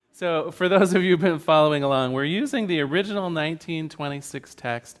So for those of you who've been following along, we're using the original 1926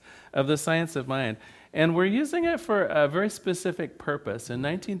 text of The Science of Mind, and we're using it for a very specific purpose. In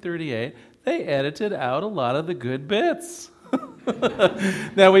 1938, they edited out a lot of the good bits.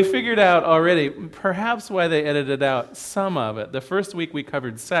 Now, we figured out already perhaps why they edited out some of it. The first week we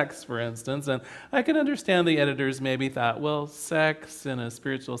covered sex, for instance, and I can understand the editors maybe thought, well, sex in a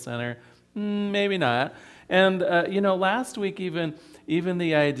spiritual center, maybe not. And, last week even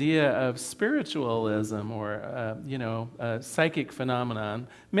the idea of spiritualism or, psychic phenomenon,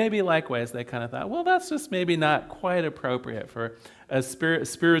 maybe likewise they kind of thought, well, that's just maybe not quite appropriate for a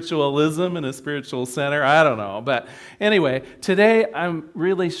spiritualism in a spiritual center. I don't know. But anyway, today I'm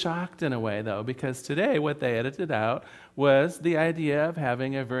really shocked in a way, though, because today what they edited out was the idea of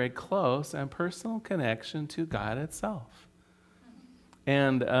having a very close and personal connection to God itself.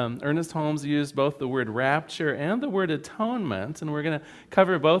 And Ernest Holmes used both the word rapture and the word atonement, and we're going to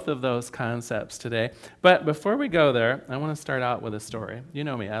cover both of those concepts today. But before we go there, I want to start out with a story. You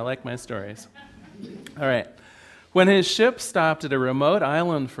know me, I like my stories. All right. When his ship stopped at a remote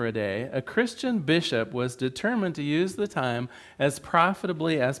island for a day, a Christian bishop was determined to use the time as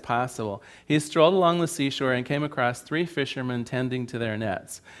profitably as possible. He strolled along the seashore and came across 3 fishermen tending to their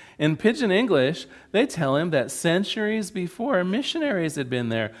nets. In pidgin English, they tell him that centuries before, missionaries had been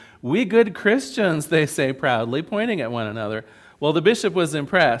there. "We good Christians," they say proudly, pointing at one another. Well, the bishop was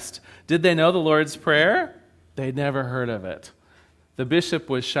impressed. Did they know the Lord's Prayer? They'd never heard of it. The bishop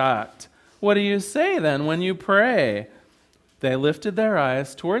was shocked. "What do you say then when you pray?" They lifted their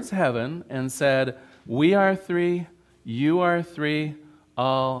eyes towards heaven and said, "We are 3, you are 3,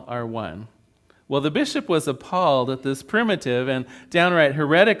 all are one." Well, the bishop was appalled at this primitive and downright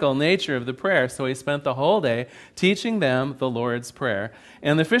heretical nature of the prayer, so he spent the whole day teaching them the Lord's Prayer.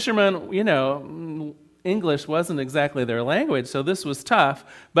 And the fishermen, English wasn't exactly their language, so this was tough.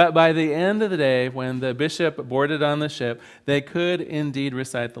 But by the end of the day, when the bishop boarded on the ship, they could indeed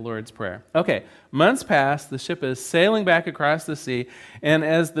recite the Lord's Prayer. Okay, months pass, the ship is sailing back across the sea, and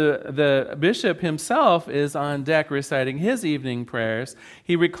as the bishop himself is on deck reciting his evening prayers,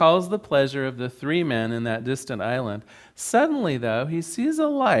 he recalls the pleasure of the 3 men in that distant island. Suddenly, though, he sees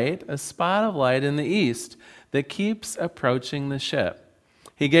a spot of light in the east that keeps approaching the ship.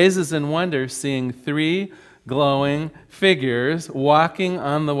 He gazes in wonder, seeing 3 glowing figures walking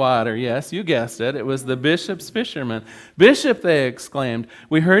on the water. Yes, you guessed it. It was the bishop's fishermen. "Bishop," they exclaimed,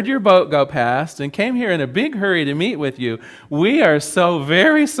 "we heard your boat go past and came here in a big hurry to meet with you. We are so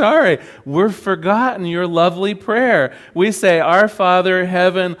very sorry. We've forgotten your lovely prayer. We say, 'Our Father,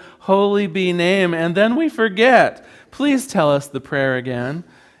 heaven, holy be name,' and then we forget. Please tell us the prayer again."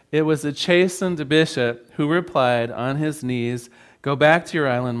 It was a chastened bishop who replied on his knees, "Go back to your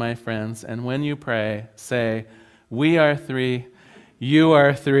island, my friends, and when you pray, say, 'We are 3, you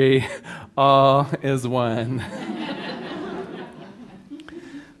are 3, all is one.'"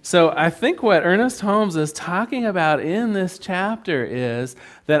 So I think what Ernest Holmes is talking about in this chapter is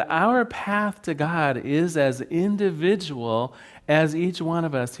that our path to God is as individual as each one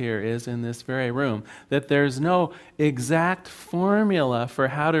of us here is in this very room. That there's no exact formula for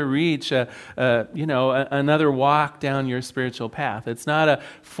how to reach another walk down your spiritual path. It's not a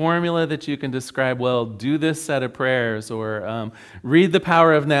formula that you can describe, well, do this set of prayers, or read The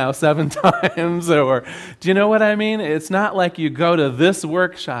Power of Now 7 times, or do you know what I mean? It's not like you go to this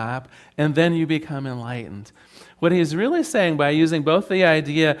workshop and then you become enlightened. What he's really saying by using both the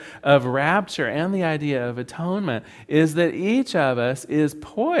idea of rapture and the idea of atonement is that each of us is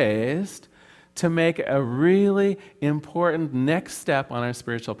poised to make a really important next step on our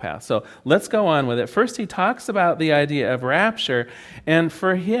spiritual path. So let's go on with it. First, he talks about the idea of rapture, and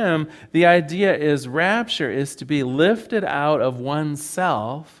for him, the idea is rapture is to be lifted out of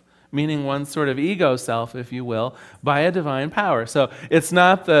oneself, meaning one sort of ego self, if you will, by a divine power. So it's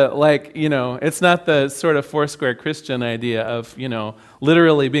not it's not the sort of Foursquare Christian idea of,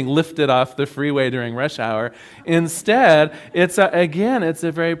 literally being lifted off the freeway during rush hour. Instead, it's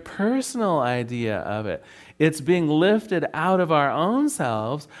a very personal idea of it. It's being lifted out of our own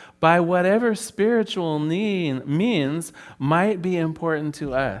selves by whatever spiritual means might be important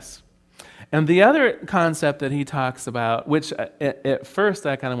to us. And the other concept that he talks about, which at first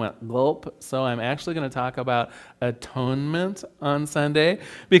I kind of went gulp, so I'm actually going to talk about atonement on Sunday,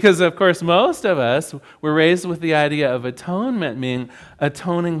 because of course most of us were raised with the idea of atonement meaning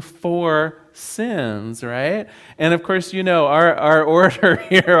atoning for sins, right? And of course, our order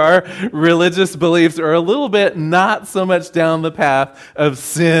here, our religious beliefs are a little bit not so much down the path of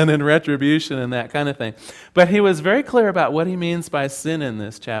sin and retribution and that kind of thing. But he was very clear about what he means by sin in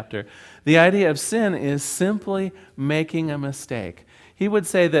this chapter. The idea of sin is simply making a mistake. he would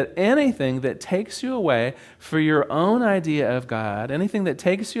say that anything that takes you away for your own idea of God, anything that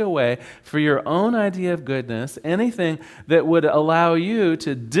takes you away for your own idea of goodness, anything that would allow you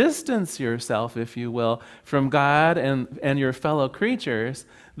to distance yourself, if you will, from God and your fellow creatures,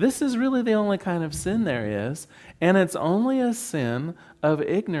 this is really the only kind of sin there is, and it's only a sin of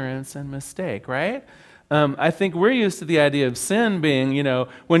ignorance and mistake, right? I think we're used to the idea of sin being,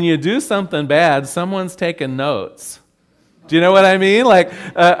 when you do something bad, someone's taking notes. Do you know what I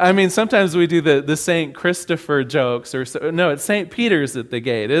mean? Sometimes we do the St. Christopher jokes, it's St. Peter's at the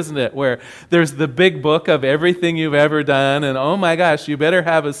gate, isn't it? Where there's the big book of everything you've ever done, and oh my gosh, you better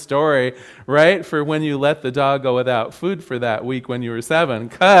have a story, right, for when you let the dog go without food for that week when you were 7,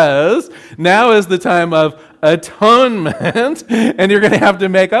 because now is the time of atonement, and you're going to have to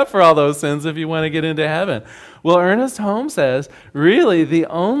make up for all those sins if you want to get into heaven. Well, Ernest Holmes says, really, the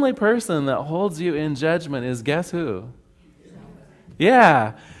only person that holds you in judgment is guess who?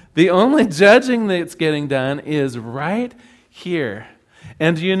 Yeah, the only judging that's getting done is right here.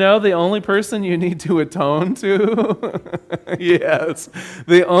 And do you know the only person you need to atone to? Yes,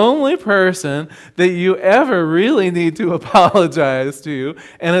 the only person that you ever really need to apologize to,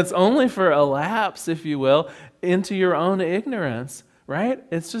 and it's only for a lapse, if you will, into your own ignorance, right?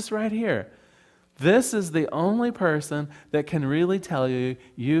 It's just right here. This is the only person that can really tell you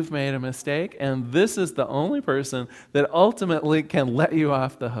you've made a mistake, and this is the only person that ultimately can let you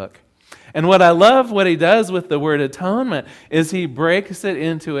off the hook. And what I love what he does with the word atonement is he breaks it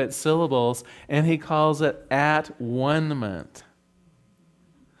into its syllables, and he calls it at-one-ment.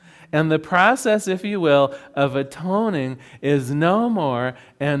 And the process, if you will, of atoning is no more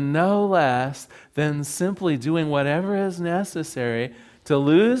and no less than simply doing whatever is necessary to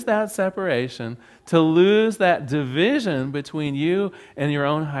lose that separation, to lose that division between you and your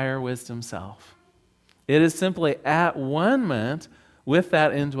own higher wisdom self. It is simply at-one-ment with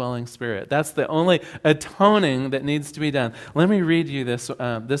that indwelling Spirit. That's the only atoning that needs to be done. Let me read you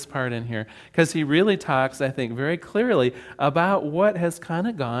this part in here, because he really talks, I think, very clearly about what has kind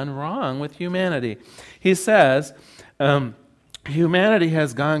of gone wrong with humanity. He says, humanity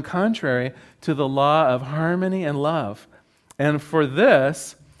has gone contrary to the law of harmony and love. And for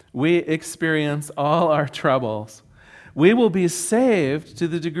this, we experience all our troubles. We will be saved to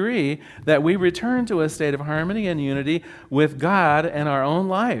the degree that we return to a state of harmony and unity with God and our own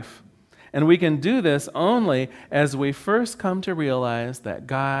life. And we can do this only as we first come to realize that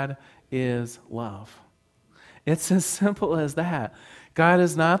God is love. It's as simple as that. God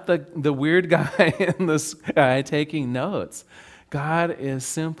is not the weird guy in the sky taking notes. God is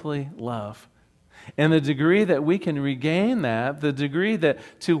simply love. And the degree that we can regain that, the degree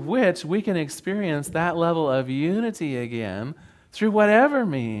to which we can experience that level of unity again through whatever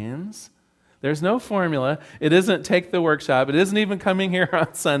means, there's no formula. It isn't take the workshop. It isn't even coming here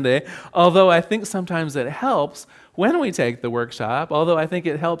on Sunday, although I think sometimes it helps when we take the workshop, although I think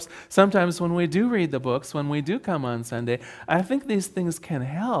it helps sometimes when we do read the books, when we do come on Sunday. I think these things can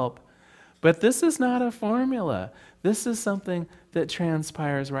help, but this is not a formula. This is something that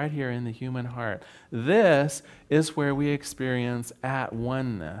transpires right here in the human heart. This is where we experience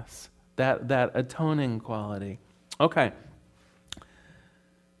at-oneness, that atoning quality. Okay.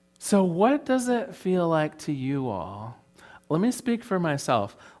 So what does it feel like to you all? Let me speak for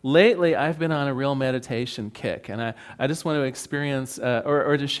myself. Lately, I've been on a real meditation kick, and I just want to experience,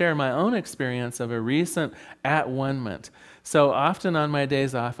 or to share my own experience of a recent at-one-ment. So often on my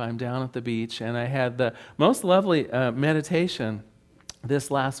days off, I'm down at the beach, and I had the most lovely meditation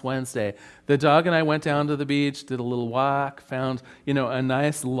this last Wednesday. The dog and I went down to the beach, did a little walk, found a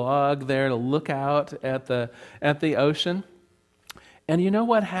nice log there to look out at the ocean. And you know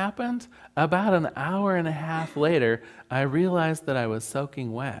what happened? About an hour and a half later, I realized that I was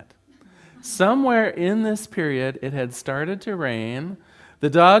soaking wet. Somewhere in this period, it had started to rain. The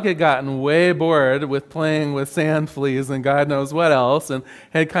dog had gotten way bored with playing with sand fleas and God knows what else, and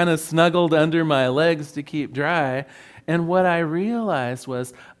had kind of snuggled under my legs to keep dry. And what I realized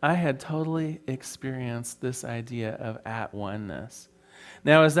was I had totally experienced this idea of at-oneness.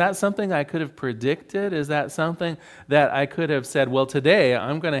 Now, is that something I could have predicted? Is that something that I could have said, well, today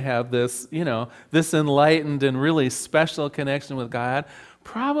I'm going to have this, this enlightened and really special connection with God?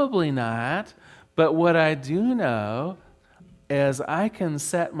 Probably not. But what I do know is I can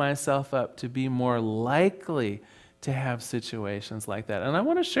set myself up to be more likely to have situations like that. And I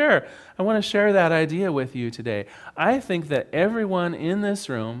want to share that idea with you today. I think that everyone in this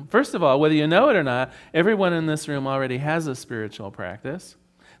room, first of all, whether you know it or not, everyone in this room already has a spiritual practice.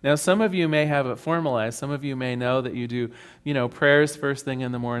 Now, some of you may have it formalized. Some of you may know that you do, prayers first thing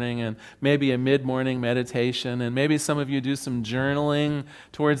in the morning and maybe a mid-morning meditation. And maybe some of you do some journaling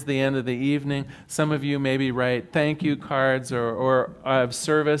towards the end of the evening. Some of you maybe write thank you cards or have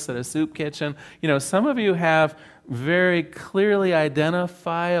service at a soup kitchen. Some of you have very clearly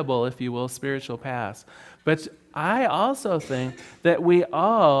identifiable, if you will, spiritual paths. But I also think that we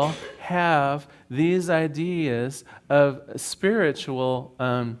all have these ideas of spiritual,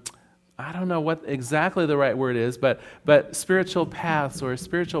 I don't know what exactly the right word is, but spiritual paths or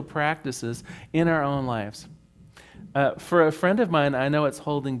spiritual practices in our own lives. For a friend of mine, I know it's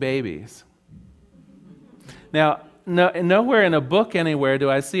holding babies. Now, nowhere in a book anywhere do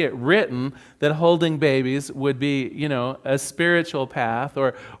I see it written that holding babies would be, a spiritual path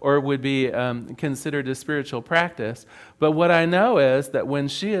or would be considered a spiritual practice. But what I know is that when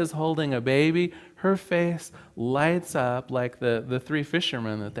she is holding a baby, her face lights up like the three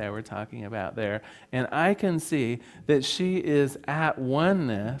fishermen that they were talking about there. And I can see that she is at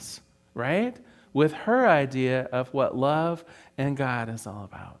oneness, right, with her idea of what love and God is all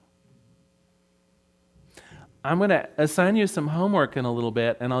about. I'm going to assign you some homework in a little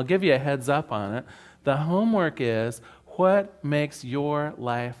bit, and I'll give you a heads up on it. The homework is, what makes your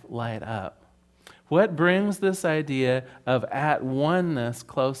life light up? What brings this idea of at oneness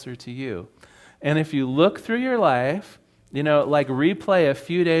closer to you? And if you look through your life, like replay a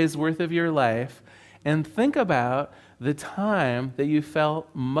few days worth of your life, and think about the time that you felt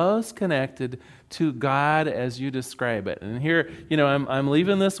most connected to God as you describe it. And here, I'm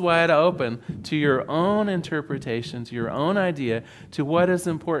leaving this wide open to your own interpretation, to your own idea, to what is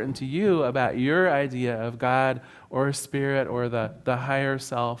important to you about your idea of God or Spirit or the higher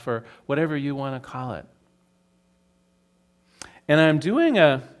self or whatever you want to call it. And I'm doing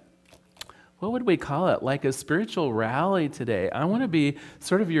what would we call it? Like a spiritual rally today. I want to be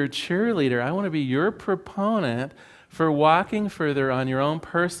sort of your cheerleader. I want to be your proponent for walking further on your own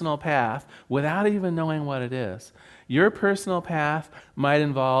personal path without even knowing what it is. Your personal path might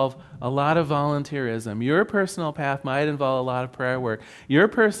involve a lot of volunteerism. Your personal path might involve a lot of prayer work. Your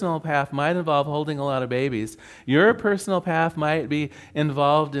personal path might involve holding a lot of babies. Your personal path might be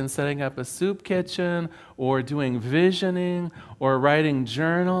involved in setting up a soup kitchen or doing visioning or writing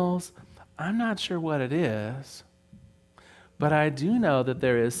journals. I'm not sure what it is. But I do know that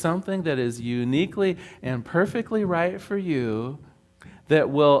there is something that is uniquely and perfectly right for you that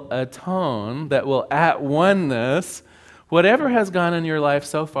will atone, that will at oneness, whatever has gone in your life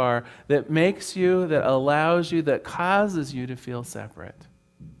so far that makes you, that allows you, that causes you to feel separate.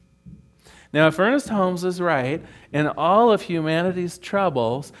 Now, if Ernest Holmes is right, and all of humanity's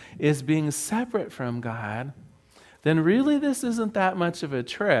troubles is being separate from God, then really this isn't that much of a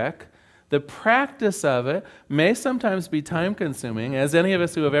trick. The practice of it may sometimes be time-consuming, as any of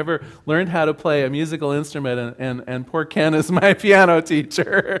us who have ever learned how to play a musical instrument, and poor Ken is my piano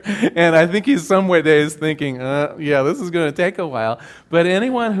teacher, and I think he's some days thinking, this is going to take a while. But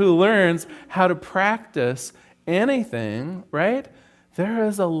anyone who learns how to practice anything, right, there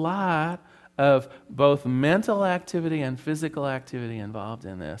is a lot of both mental activity and physical activity involved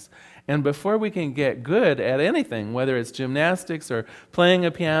in this. And before we can get good at anything, whether it's gymnastics or playing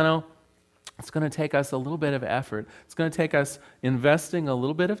a piano, it's going to take us a little bit of effort. It's going to take us investing a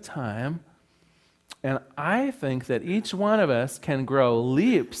little bit of time. And I think that each one of us can grow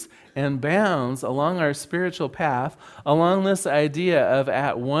leaps and bounds along our spiritual path, along this idea of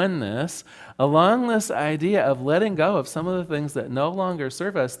at oneness, along this idea of letting go of some of the things that no longer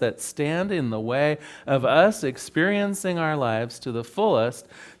serve us, that stand in the way of us experiencing our lives to the fullest,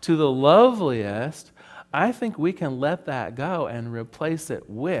 to the loveliest. I think we can let that go and replace it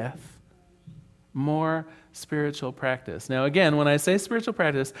with more spiritual practice. Now, again, when I say spiritual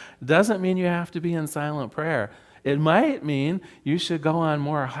practice, it doesn't mean you have to be in silent prayer. It might mean you should go on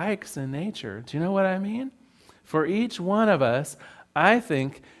more hikes in nature. Do you know what I mean? For each one of us, I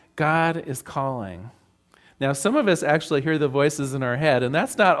think God is calling. Now, some of us actually hear the voices in our head, and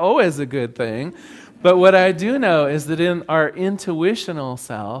that's not always a good thing. But what I do know is that in our intuitional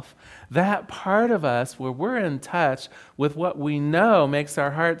self, that part of us where we're in touch with what we know makes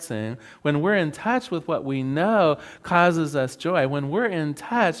our heart sing, when we're in touch with what we know causes us joy, when we're in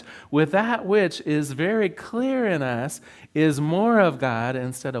touch with that which is very clear in us is more of God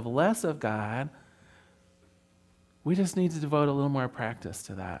instead of less of God, we just need to devote a little more practice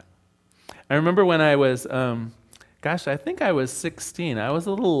to that. I remember when I was Gosh, I think I was 16. I was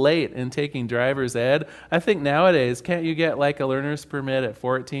a little late in taking driver's ed. I think nowadays, can't you get like a learner's permit at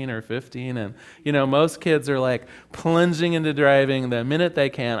 14 or 15? And, most kids are like plunging into driving the minute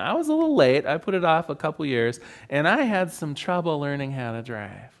they can. I was a little late. I put it off a couple years, and I had some trouble learning how to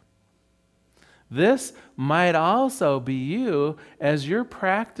drive. This might also be you as you're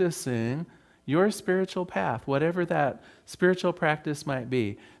practicing your spiritual path, whatever that spiritual practice might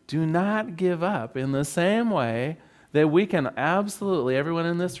be. Do not give up in the same way that we can absolutely, everyone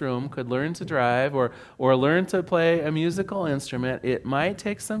in this room could learn to drive or learn to play a musical instrument. It might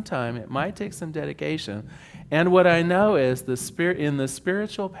take some time. It might take some dedication. And what I know is in the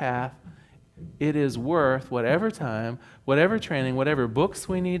spiritual path, it is worth whatever time, whatever training, whatever books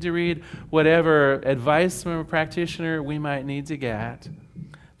we need to read, whatever advice from a practitioner we might need to get,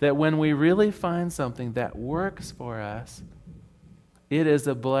 that when we really find something that works for us, it is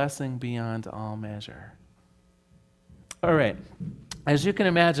a blessing beyond all measure. All right. As you can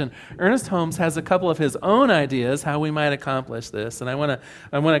imagine, Ernest Holmes has a couple of his own ideas how we might accomplish this, and I want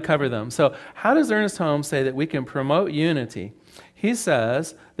to cover them. So, how does Ernest Holmes say that we can promote unity? He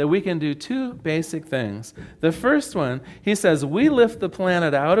says that we can do two basic things. The first one, he says, we lift the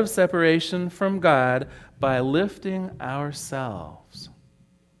planet out of separation from God by lifting ourselves.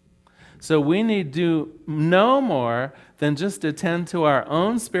 So we need to do no more than just attend to our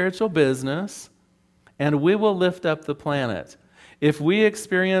own spiritual business, and we will lift up the planet. If we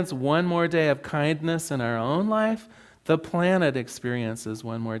experience one more day of kindness in our own life, the planet experiences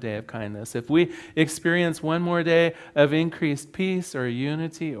one more day of kindness. If we experience one more day of increased peace or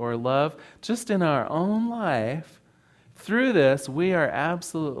unity or love just in our own life, through this, we are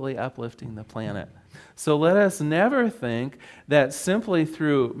absolutely uplifting the planet. So let us never think that simply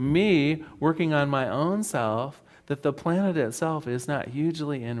through me working on my own self, that the planet itself is not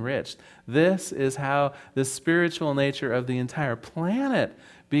hugely enriched. This is how the spiritual nature of the entire planet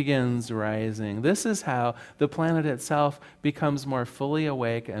begins rising. This is how the planet itself becomes more fully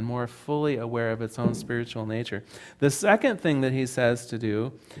awake and more fully aware of its own spiritual nature. The second thing that he says to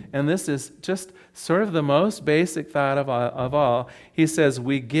do, and this is just sort of the most basic thought of all, he says,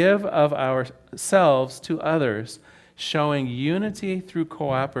 we give of ourselves to others, showing unity through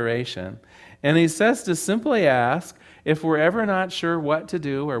cooperation. And he says to simply ask, if we're ever not sure what to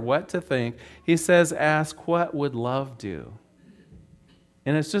do or what to think, he says, ask, what would love do?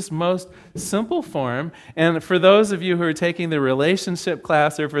 In its just most simple form. And for those of you who are taking the relationship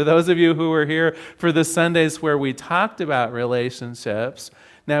class, or for those of you who were here for the Sundays where we talked about relationships,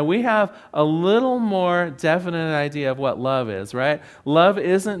 now we have a little more definite idea of what love is, right? Love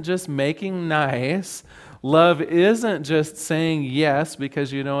isn't just making nice. Love isn't just saying yes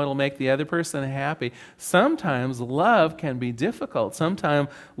because you know it'll make the other person happy. Sometimes love can be difficult. Sometimes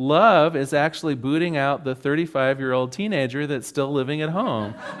love is actually booting out the 35-year-old teenager that's still living at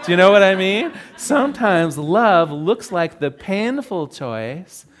home. Do you know what I mean? Sometimes love looks like the painful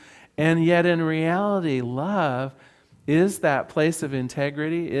choice, and yet in reality, love is that place of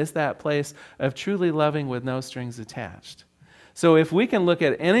integrity, is that place of truly loving with no strings attached. So if we can look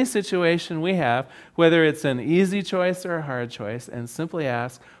at any situation we have, whether it's an easy choice or a hard choice, and simply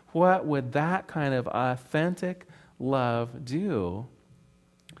ask, what would that kind of authentic love do?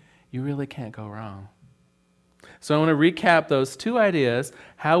 You really can't go wrong. So I want to recap those two ideas,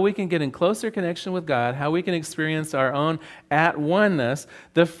 how we can get in closer connection with God, how we can experience our own at-oneness.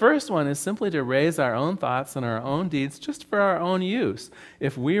 The first one is simply to raise our own thoughts and our own deeds just for our own use.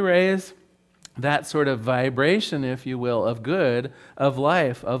 If we raise that sort of vibration, if you will, of good, of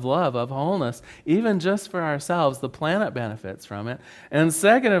life, of love, of wholeness, even just for ourselves, the planet benefits from it. And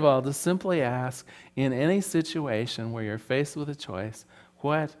second of all, to simply ask, in any situation where you're faced with a choice,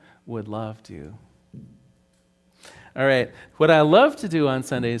 what would love do? All right, what I love to do on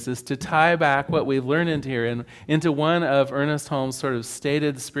Sundays is to tie back what we've learned into here into one of Ernest Holmes' sort of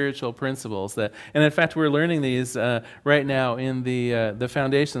stated spiritual principles. And in fact, we're learning these right now in the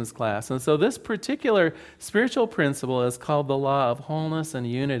Foundations class. And so this particular spiritual principle is called the law of wholeness and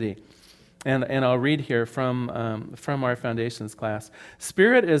unity. And I'll read here from our Foundations class.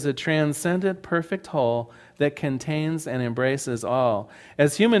 Spirit is a transcendent, perfect whole that contains and embraces all.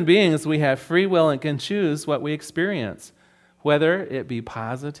 As human beings, we have free will and can choose what we experience, whether it be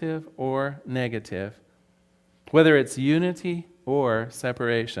positive or negative, whether it's unity or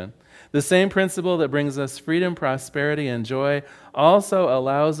separation. The same principle that brings us freedom, prosperity, and joy also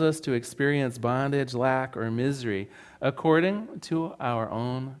allows us to experience bondage, lack, or misery according to our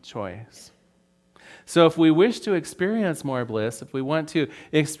own choice. So if we wish to experience more bliss, if we want to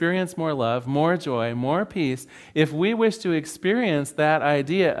experience more love, more joy, more peace, if we wish to experience that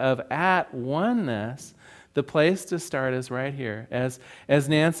idea of at-oneness, The place to start is right here. As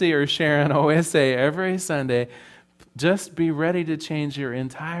Nancy or Sharon always say every Sunday, just be ready to change your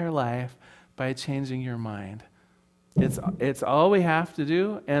entire life by changing your mind. It's all we have to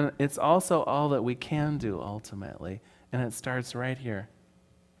do, and it's also all that we can do ultimately. And it starts right here.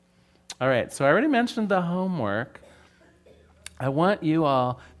 All right, so I already mentioned the homework. I want you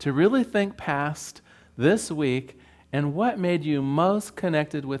all to really think past this week and what made you most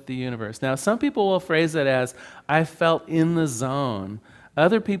connected with the universe. Now, some people will phrase it as, I felt in the zone.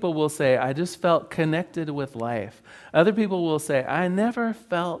 Other people will say, I just felt connected with life. Other people will say, I never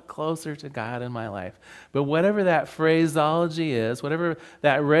felt closer to God in my life. But whatever that phraseology is, whatever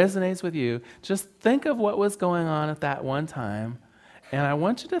that resonates with you, just think of what was going on at that one time. And I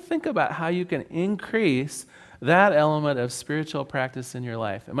want you to think about how you can increase that element of spiritual practice in your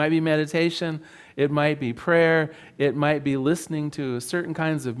life. It might be meditation, it might be prayer, it might be listening to certain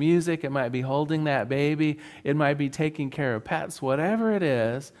kinds of music, it might be holding that baby, it might be taking care of pets, whatever it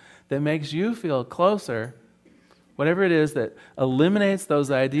is that makes you feel closer, whatever it is that eliminates those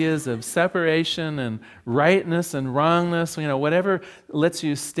ideas of separation and rightness and wrongness, whatever lets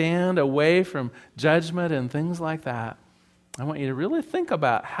you stand away from judgment and things like that. I want you to really think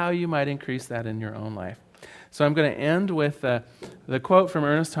about how you might increase that in your own life. So I'm going to end with the quote from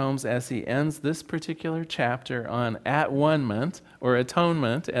Ernest Holmes as he ends this particular chapter on at-one-ment, or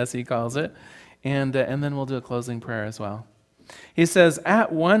atonement, as he calls it, and then we'll do a closing prayer as well. He says,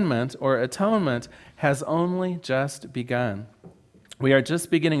 at-one-ment, or atonement, has only just begun. We are just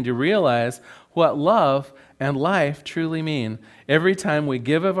beginning to realize what love and life truly mean. Every time we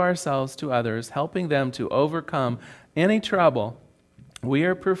give of ourselves to others, helping them to overcome any trouble, we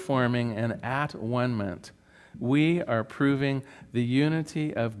are performing an at-one-ment. We are proving the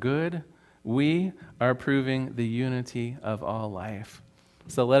unity of good. We are proving the unity of all life.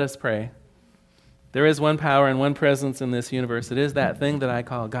 So let us pray. There is one power and one presence in this universe. It is that thing that I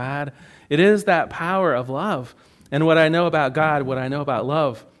call God. It is that power of love. And what I know about God, what I know about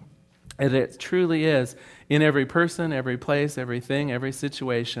love, it truly is in every person, every place, everything, every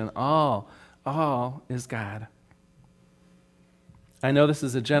situation. All is God. I know this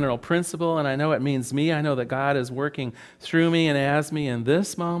is a general principle, and I know it means me. I know that God is working through me and as me in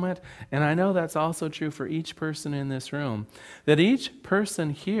this moment, and I know that's also true for each person in this room, that each person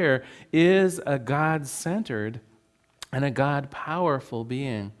here is a God-centered and a God-powerful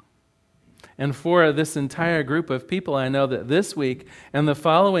being. And for this entire group of people, I know that this week and the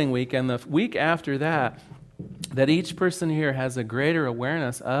following week and the week after that each person here has a greater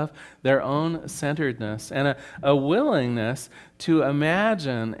awareness of their own centeredness and a willingness to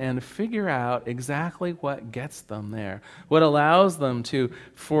imagine and figure out exactly what gets them there, what allows them to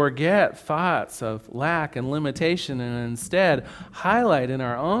forget thoughts of lack and limitation and instead highlight in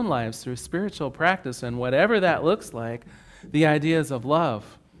our own lives through spiritual practice and whatever that looks like, the ideas of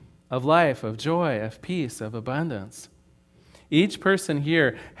love, of life, of joy, of peace, of abundance. Each person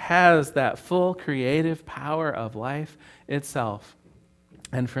here has that full creative power of life itself.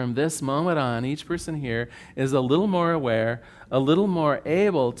 And from this moment on, each person here is a little more aware, a little more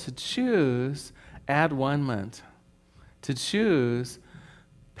able to choose at-one-ment, to choose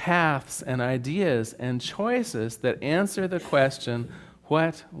paths and ideas and choices that answer the question,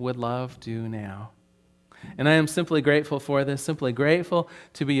 what would love do now? And I am simply grateful for this, simply grateful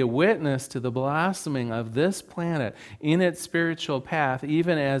to be a witness to the blossoming of this planet in its spiritual path,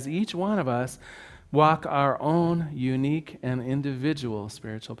 even as each one of us walk our own unique and individual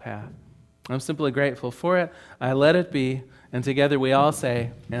spiritual path. I'm simply grateful for it. I let it be, and together we all say,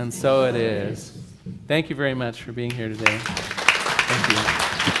 and so it is. Thank you very much for being here today.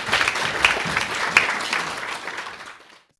 Thank you.